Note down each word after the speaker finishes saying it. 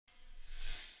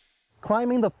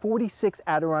Climbing the 46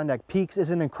 Adirondack peaks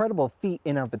is an incredible feat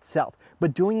in of itself,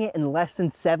 but doing it in less than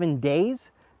 7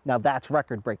 days? Now that's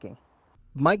record-breaking.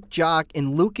 Mike Jock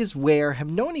and Lucas Ware have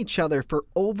known each other for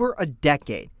over a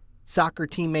decade. Soccer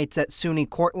teammates at SUNY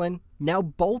Cortland, now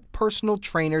both personal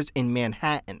trainers in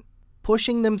Manhattan,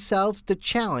 pushing themselves to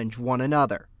challenge one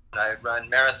another. I run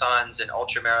marathons and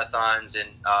ultra marathons and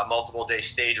multiple day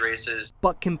stage races.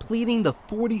 But completing the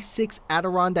 46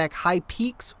 Adirondack high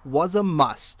peaks was a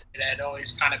must. It had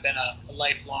always kind of been a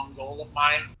lifelong goal of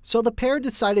mine. So the pair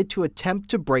decided to attempt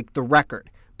to break the record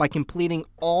by completing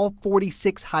all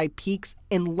 46 high peaks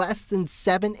in less than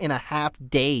 7.5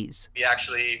 days. We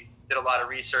actually did a lot of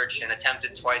research and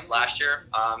attempted twice last year,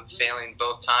 failing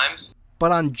both times.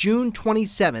 But on June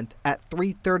 27th at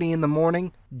 3:30 in the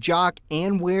morning, Jock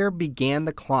and Ware began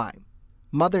the climb.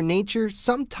 Mother Nature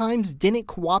sometimes didn't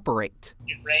cooperate.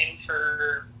 It rained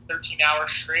for 13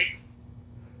 hours straight,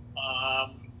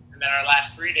 and then our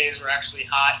last 3 days were actually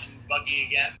hot and buggy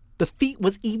again. The feat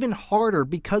was even harder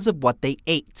because of what they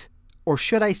ate, or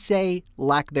should I say,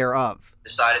 lack thereof.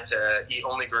 Decided to eat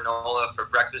only granola for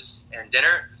breakfast and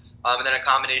dinner, and then a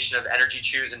combination of energy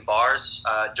chews and bars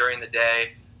during the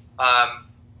day.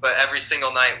 But every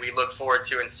single night we look forward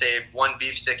to and save one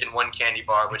beef stick and one candy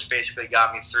bar, which basically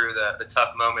got me through the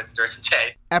tough moments during the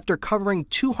day. After covering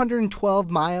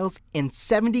 212 miles and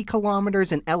 70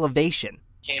 kilometers in elevation.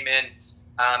 Came in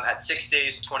at 6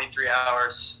 days, 23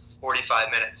 hours, 45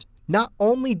 minutes. Not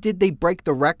only did they break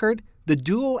the record, the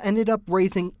duo ended up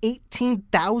raising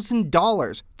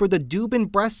 $18,000 for the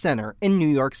Dubin Breast Center in New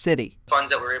York City.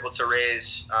 Funds that we were able to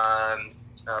raise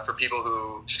for people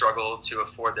who struggle to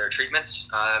afford their treatments.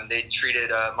 They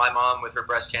treated my mom with her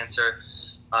breast cancer,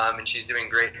 and she's doing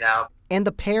great now. And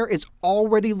the pair is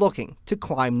already looking to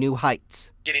climb new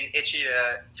heights. Getting itchy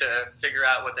to figure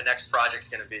out what the next project's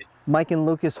going to be. Mike and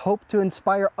Lucas hope to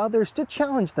inspire others to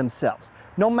challenge themselves,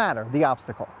 no matter the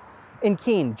obstacle. In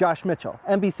Keene, Josh Mitchell,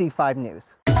 NBC 5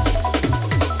 News.